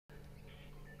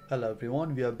Hello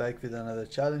everyone, we are back with another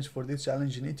challenge. For this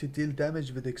challenge you need to deal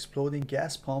damage with exploding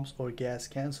gas pumps or gas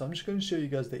cans. So I'm just going to show you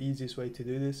guys the easiest way to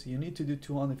do this. You need to do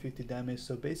 250 damage.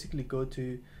 So basically go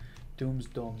to Doom's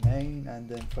domain and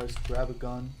then first grab a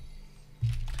gun.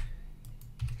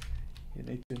 You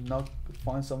need to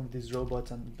find some of these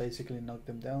robots and basically knock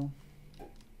them down.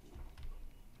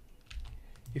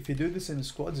 If you do this in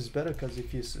squads it's better, because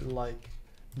if you like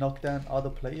knock down other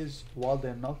players while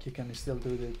they're knocked, you can still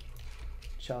do the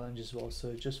challenge as well.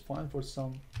 So just find for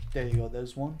some. There you go,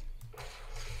 there's one.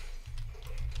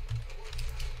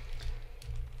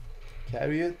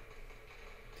 Carry it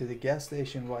to the gas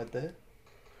station right there.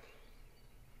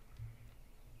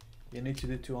 You need to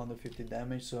do 250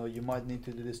 damage, so you might need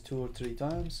to do this 2 or 3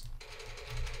 times.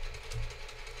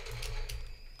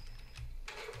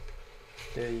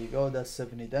 There you go, that's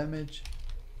 70 damage.